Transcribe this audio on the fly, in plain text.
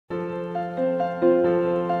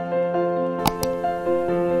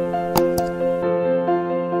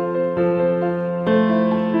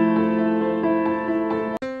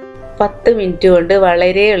10 minute കൊണ്ട്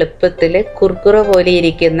വളരെ എളുപ്പത്തിൽ കുർക്കുറ പോലെ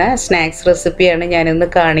ഇരിക്കുന്ന സ്നാക്സ് റെസിപ്പിയാണ് ഞാനിന്ന്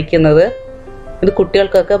കാണിക്കുന്നത്. ഇത്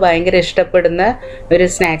കുട്ടികൾക്കൊക്കെ ഭയങ്കര ഇഷ്ടപ്പെടുന്ന ഒരു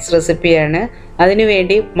സ്നാക്സ് റെസിപ്പിയാണ്.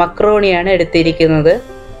 അതിനുവേണ്ടി മക്രോണിയാണ് എടുത്തിരിക്കുന്നത്.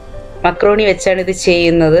 മക്രോണി വെച്ചാണ് ഇത്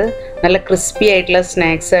ചെയ്യുന്നത്. നല്ല ക്രിസ്പി ആയിട്ടുള്ള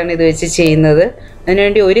സ്നാക്സാണ് ഇത് വെച്ച് ചെയ്യുന്നത്.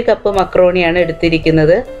 അതിനുവേണ്ടി 1 കപ്പ് മക്രോണിയാണ്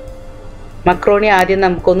എടുത്തിരിക്കുന്നത്. മക്രോണി ആദ്യം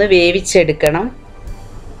നമുക്കൊന്ന് വേവിച്ചെടുക്കണം.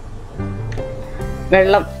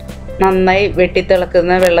 വെള്ളം നന്നായി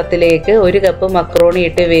വെട്ടിത്തിളക്കുന്ന വെള്ളത്തിലേക്ക് 1 കപ്പ് മക്രോണി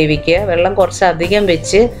ഇട്ട് വേവിക്കുക. വെള്ളം കുറച്ചധികം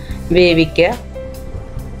വെച്ച് വേവിക്കുക.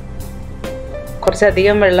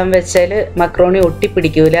 കുറച്ചധികം വെള്ളം വെച്ചാൽ മക്രോണി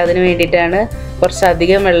ഒട്ടിപ്പിടിക്കില്ല. അതിന് വേണ്ടിയിട്ടാണ്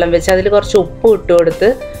കുറച്ചധികം വെള്ളം വെച്ച് അതിൽ കുറച്ച് ഉപ്പ് ഇട്ട് കൊടുത്ത്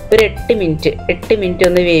ഒരു 8 മിനിറ്റ്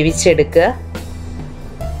ഒന്ന് വേവിച്ചെടുക്കുക.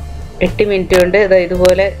 8 മിനിറ്റ് കൊണ്ട്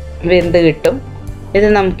ഇതുപോലെ വെന്ത് കിട്ടും. ഇത്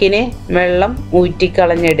നമുക്കിനി വെള്ളം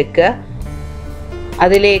ഊറ്റിക്കളഞ്ഞെടുക്കുക.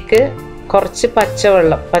 അതിലേക്ക് കുറച്ച്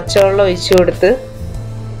പച്ചവെള്ളം ഒഴിച്ചു കൊടുത്ത്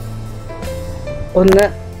ഒന്ന്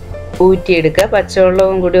ഊറ്റിയെടുക്കുക.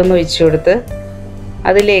 പച്ചവെള്ളവും കൂടി ഒന്ന് ഒഴിച്ചു കൊടുത്ത്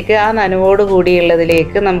അതിലേക്ക് ആ നനവോട്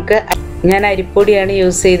കൂടിയുള്ളതിലേക്ക് നമുക്ക് ഞാൻ അരിപ്പൊടിയാണ്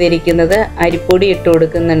യൂസ് ചെയ്തിരിക്കുന്നത്. അരിപ്പൊടി ഇട്ട്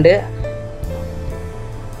കൊടുക്കുന്നുണ്ട്.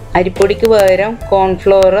 അരിപ്പൊടിക്ക് പകരം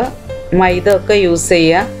കോൺഫ്ലോർ, മൈദ ഒക്കെ യൂസ്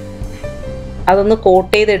ചെയ്യുക. അതൊന്ന്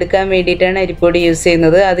കോട്ട് ചെയ്തെടുക്കാൻ വേണ്ടിയിട്ടാണ് അരിപ്പൊടി യൂസ്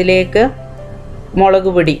ചെയ്യുന്നത്. അതിലേക്ക്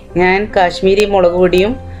മുളക് പൊടി, ഞാൻ കാശ്മീരി മുളക്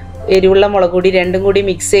പൊടിയും എരിവുള്ള മുളക് പൊടി രണ്ടും കൂടി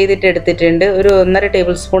മിക്സ് ചെയ്തിട്ട് എടുത്തിട്ടുണ്ട്. ഒരു 1.5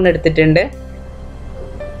 ടേബിൾ സ്പൂൺ എടുത്തിട്ടുണ്ട്.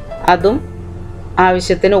 അതും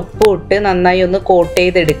ആവശ്യത്തിന് ഉപ്പും ഇട്ട് നന്നായി ഒന്ന് കോട്ട്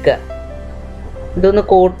ചെയ്തെടുക്കുക. ഇതൊന്ന്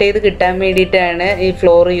കോട്ട് ചെയ്ത് കിട്ടാൻ വേണ്ടിയിട്ടാണ് ഈ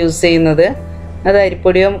ഫ്ലോർ യൂസ് ചെയ്യുന്നത്. അത്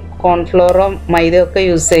അരിപ്പൊടിയോ കോൺഫ്ലോറോ മൈദയോ ഒക്കെ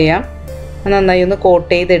യൂസ് ചെയ്യാം. നന്നായി ഒന്ന്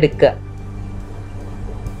കോട്ട് ചെയ്തെടുക്കുക.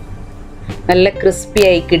 നല്ല ക്രിസ്പി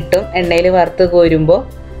ആയി കിട്ടും എണ്ണയിൽ വറുത്ത് കോരുമ്പോൾ.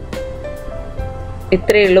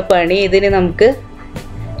 ഇത്രയേ ഉള്ളൂ പണി. ഇതിന് നമുക്ക്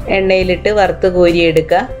എണ്ണയിലിട്ട് വറുത്ത്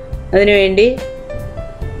കോരിയെടുക്കുക. അതിനുവേണ്ടി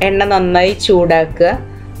എണ്ണ നന്നായി ചൂടാക്കുക.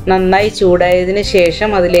 നന്നായി ചൂടായതിന് ശേഷം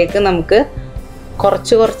അതിലേക്ക് നമുക്ക്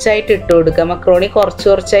കുറച്ചായിട്ട് ഇട്ട് കൊടുക്കുക. മക്രോണി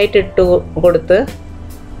കുറച്ചായിട്ട് ഇട്ട് കൊടുത്ത്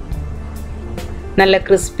നല്ല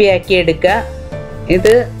ക്രിസ്പി ആക്കി എടുക്കുക.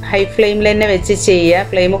 ഇത് ഹൈ ഫ്ലെയിമിൽ തന്നെ വെച്ച് ചെയ്യുക.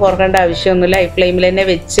 ഫ്ലെയിം കുറക്കേണ്ട ആവശ്യമൊന്നുമില്ല. ഹൈ ഫ്ലെയിമിൽ തന്നെ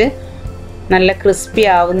വെച്ച് നല്ല ക്രിസ്പി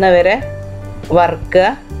ആവുന്നവരെ വറുക്കുക.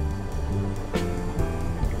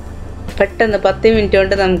 പെട്ടെന്ന് 10 മിനിറ്റ്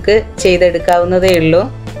കൊണ്ട് നമുക്ക് ചെയ്തെടുക്കാവുന്നതേ ഉള്ളൂ.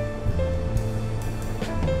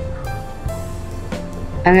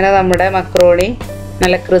 അങ്ങനെ നമ്മുടെ മക്രോണി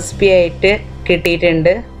നല്ല ക്രിസ്പി ആയിട്ട്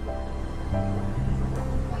കിട്ടിയിട്ടുണ്ട്.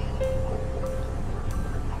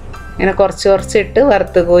 ഇങ്ങനെ കുറച്ചിട്ട്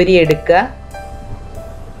വറുത്ത് കോരി എടുക്കുക.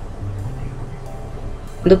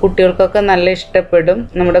 ഇത് കുട്ടികൾക്കൊക്കെ നല്ല ഇഷ്ടപ്പെടും.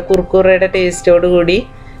 നമ്മുടെ കുർക്കുറയുടെ ടേസ്റ്റോട് കൂടി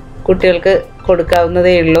കുട്ടികൾക്ക്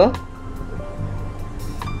കൊടുക്കാവുന്നതേ ഉള്ളൂ.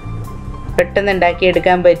 പെട്ടെന്ന്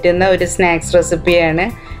ഉണ്ടാക്കിയെടുക്കാൻ പറ്റുന്ന ഒരു സ്നാക്സ് റെസിപ്പിയാണ്.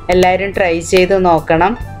 എല്ലാവരും ട്രൈ ചെയ്ത്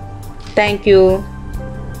നോക്കണം. Thank you.